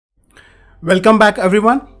Welcome back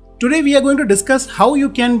everyone. Today we are going to discuss how you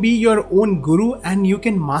can be your own guru and you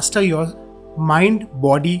can master your mind,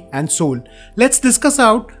 body and soul. Let's discuss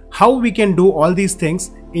out how we can do all these things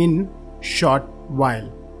in short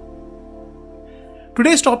while.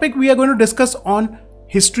 Today's topic we are going to discuss on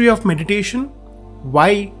history of meditation,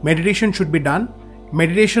 why meditation should be done,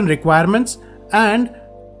 meditation requirements and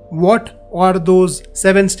what are those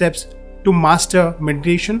 7 steps to master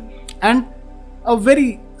meditation, and a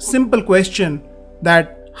very simple question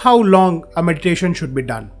that how long a meditation should be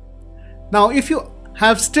done. Now, if you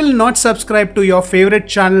have still not subscribed to your favorite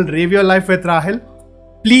channel Rave Your Life with Rahil,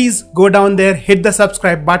 please go down there, hit the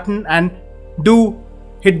subscribe button and do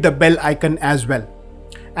hit the bell icon as well.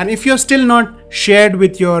 And if you're still not shared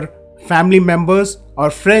with your family members or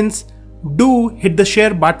friends, do hit the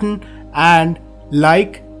share button and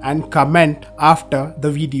like and comment after the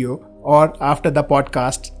video or after the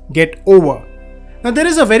podcast get over. Now, there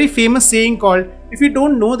is a very famous saying called, if you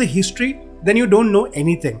don't know the history, then you don't know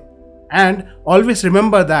anything. And always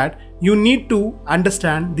remember that you need to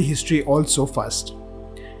understand the history also first.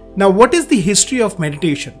 Now, what is the history of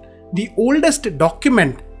meditation? The oldest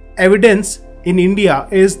document evidence in India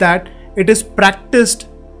is that it is practiced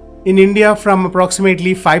in India from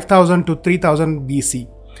approximately 5000 to 3000 BC.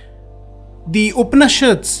 The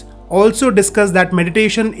Upanishads also discuss that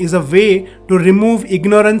meditation is a way to remove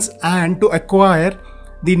ignorance and to acquire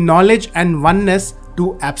the knowledge and oneness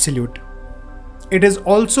to absolute. It is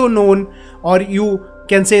also known, or you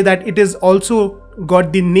can say that it is also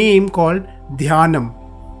got the name called Dhyanam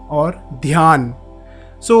or Dhyan.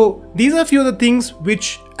 So these are few of the things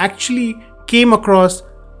which actually came across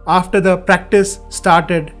after the practice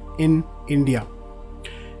started in India.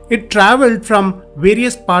 It traveled from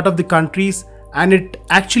various parts of the countries and it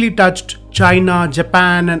actually touched China,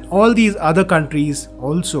 Japan and all these other countries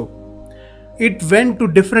also. It went to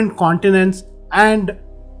different continents and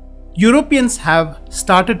Europeans have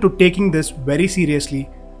started to taking this very seriously.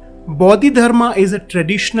 Bodhidharma is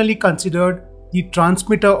traditionally considered the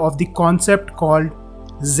transmitter of the concept called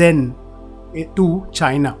Zen to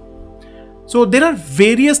China. So there are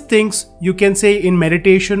various things you can say in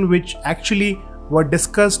meditation which actually were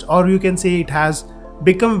discussed, or you can say it has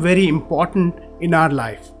become very important in our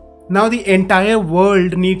life. Now the entire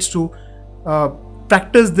world needs to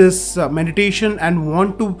practice this meditation and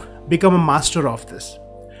want to become a master of this.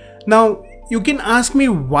 Now you can ask me,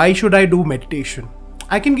 why should I do meditation?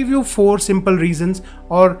 I can give you 4 simple reasons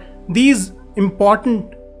or these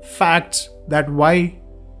important facts that why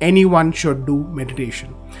anyone should do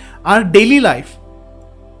meditation. Our daily life,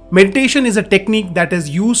 meditation is a technique that is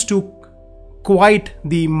used to quiet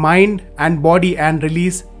the mind and body and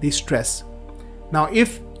release the stress. Now,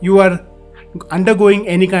 if you are undergoing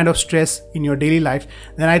any kind of stress in your daily life,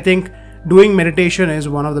 then I think doing meditation is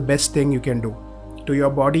one of the best thing you can do to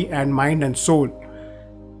your body and mind and soul.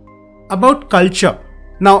 About culture.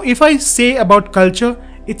 Now, if I say about culture,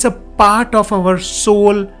 it's a part of our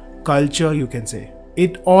soul culture, you can say.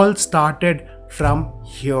 It all started from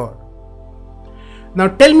here. Now,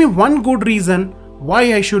 tell me one good reason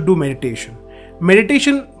why I should do meditation.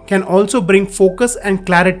 Meditation can also bring focus and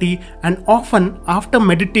clarity, and often after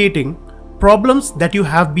meditating, problems that you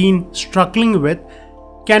have been struggling with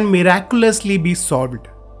can miraculously be solved.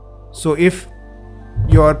 So if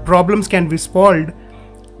your problems can be solved,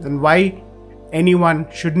 then why anyone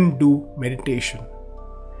shouldn't do meditation?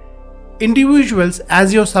 Individuals,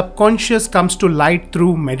 as your subconscious comes to light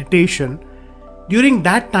through meditation, during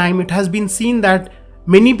that time it has been seen that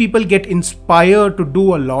many people get inspired to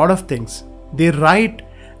do a lot of things. They write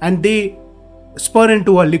and they spur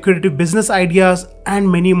into a lucrative business ideas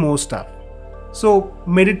and many more stuff. So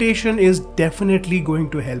meditation is definitely going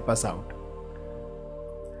to help us out.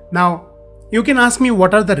 Now you can ask me,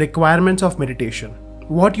 what are the requirements of meditation?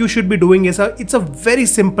 What you should be doing is it's a very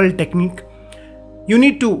simple technique. You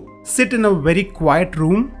need to sit in a very quiet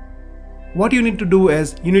room. What you need to do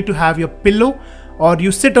is you need to have your pillow, or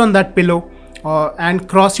you sit on that pillow and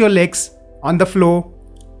cross your legs on the floor,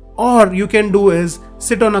 or you can do is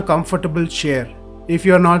sit on a comfortable chair if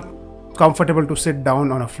you are not comfortable to sit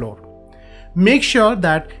down on a floor. Make sure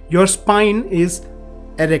that your spine is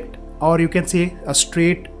erect, or you can say a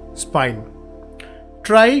straight spine.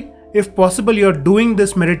 Try, if possible, you're doing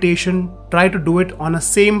this meditation, try to do it on a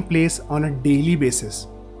same place on a daily basis.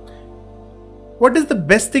 What is the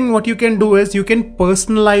best thing what you can do is you can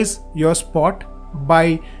personalize your spot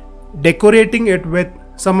by decorating it with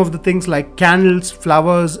some of the things like candles,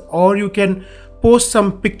 flowers, or you can post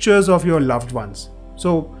some pictures of your loved ones.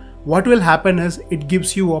 So what will happen is it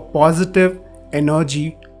gives you a positive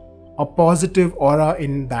energy, a positive aura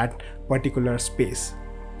in that particular space.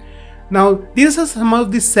 Now, these are some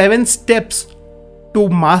of the 7 steps to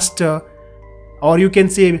master, or you can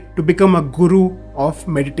say to become a guru of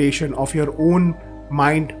meditation of your own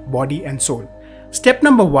mind, body and soul. Step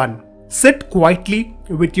number 1, sit quietly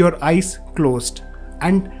with your eyes closed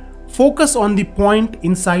and focus on the point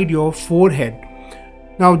inside your forehead.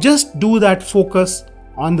 Now just do that focus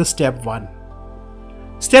on the step 1.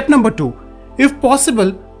 Step number 2, if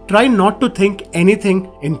possible, try not to think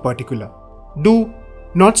anything in particular. Do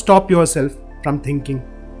not stop yourself from thinking,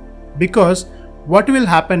 because what will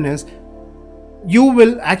happen is you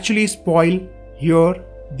will actually spoil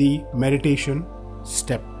the meditation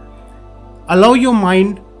step. Allow your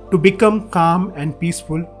mind to become calm and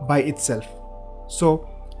peaceful by itself. So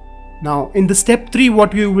now in the step 3,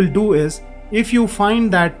 what you will do is, if you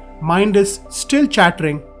find that mind is still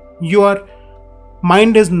chattering, your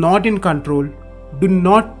mind is not in control, do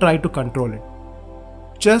not try to control it.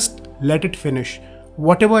 Just let it finish.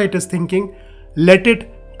 Whatever it is thinking, let it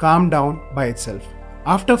calm down by itself.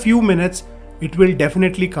 After a few minutes, it will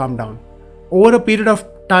definitely calm down. Over a period of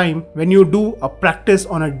time, when you do a practice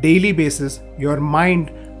on a daily basis, your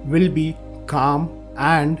mind will be calm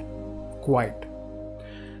and quiet.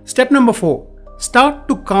 Step number 4, start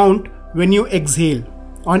to count when you exhale.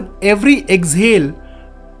 On every exhale,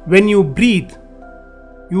 when you breathe,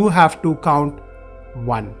 you have to count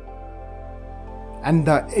 1. And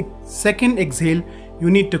the second exhale, you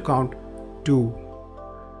need to count 2.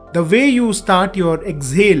 The way you start your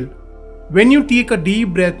exhale, when you take a deep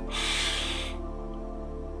breath,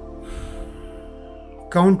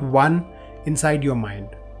 count 1 inside your mind.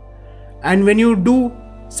 And when you do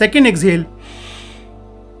second exhale,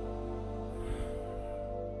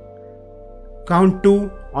 count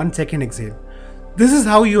 2 on second exhale. This is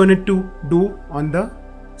how you need to do on the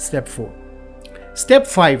step 4. Step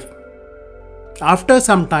 5. After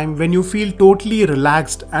some time, when you feel totally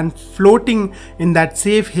relaxed and floating in that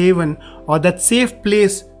safe haven or that safe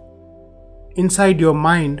place inside your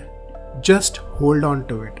mind, just hold on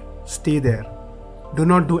to it. Stay there. Do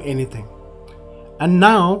not do anything. And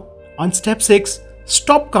now on step 6,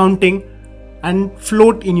 stop counting and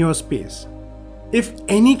float in your space. If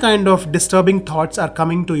any kind of disturbing thoughts are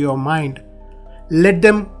coming to your mind, let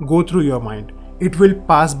them go through your mind. It will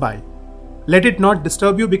pass by. Let it not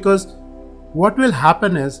disturb you, because what will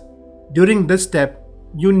happen is, during this step,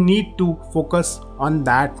 you need to focus on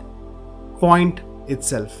that point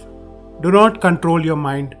itself. Do not control your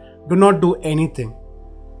mind. Do not do anything.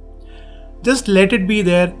 Just let it be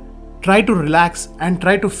there. Try to relax and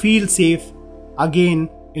try to feel safe again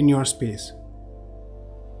in your space.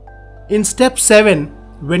 In step 7,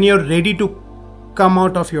 when you're ready to come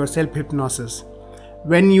out of your self-hypnosis,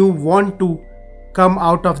 when you want to come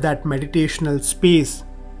out of that meditational space,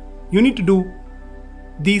 you need to do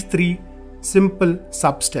these 3 simple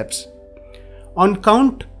sub-steps. On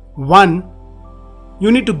count 1,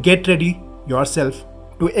 you need to get ready yourself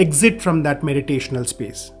to exit from that meditational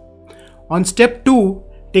space. On step 2,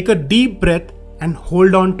 take a deep breath and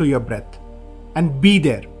hold on to your breath and be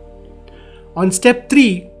there. On step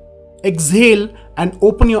 3, exhale and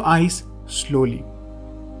open your eyes slowly.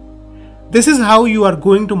 This is how you are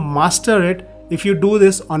going to master it if you do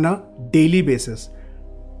this on a daily basis.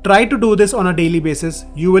 Try to do this on a daily basis.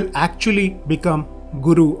 You will actually become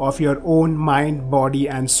guru of your own mind, body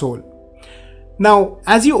and soul. Now,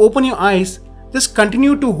 as you open your eyes, just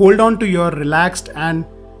continue to hold on to your relaxed and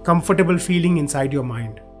comfortable feeling inside your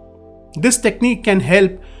mind. This technique can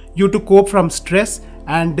help you to cope from stress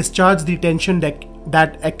and discharge the tension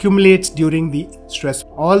that accumulates during the stress.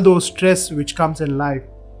 All those stress which comes in life,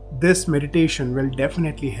 this meditation will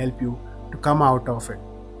definitely help you to come out of it.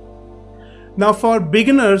 Now for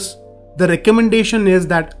beginners, the recommendation is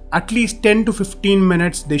that at least 10 to 15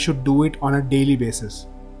 minutes they should do it on a daily basis,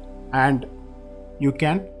 and you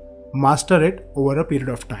can master it over a period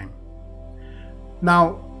of time.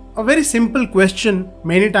 Now, a very simple question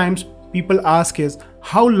many times people ask is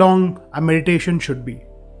how long a meditation should be.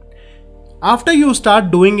 After you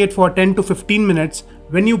start doing it for 10 to 15 minutes,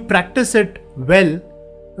 when you practice it well,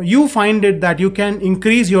 you find it that you can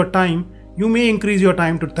increase your time. You may increase your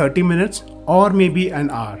time to 30 minutes or maybe an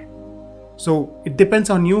hour. So it depends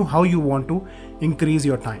on you how you want to increase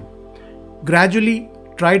your time. Gradually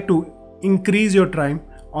try to increase your time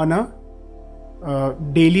on a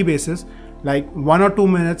daily basis, like 1 or 2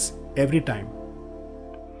 minutes every time.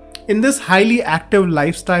 In this highly active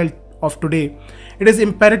lifestyle of today, it is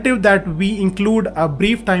imperative that we include a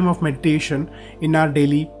brief time of meditation in our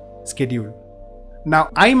daily schedule. Now,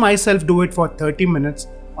 I myself do it for 30 minutes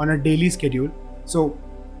on a daily schedule. So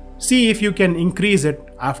see if you can increase it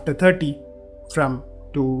after 30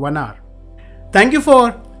 to 1 hour. Thank you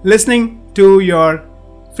for listening to your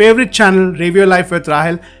favorite channel, Review Life with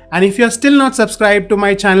Rahil. And if you're still not subscribed to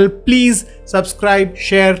my channel, please subscribe,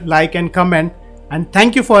 share, like, and comment. And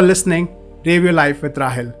thank you for listening. Review Life with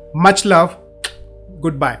Rahil. Much love.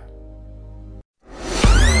 Goodbye.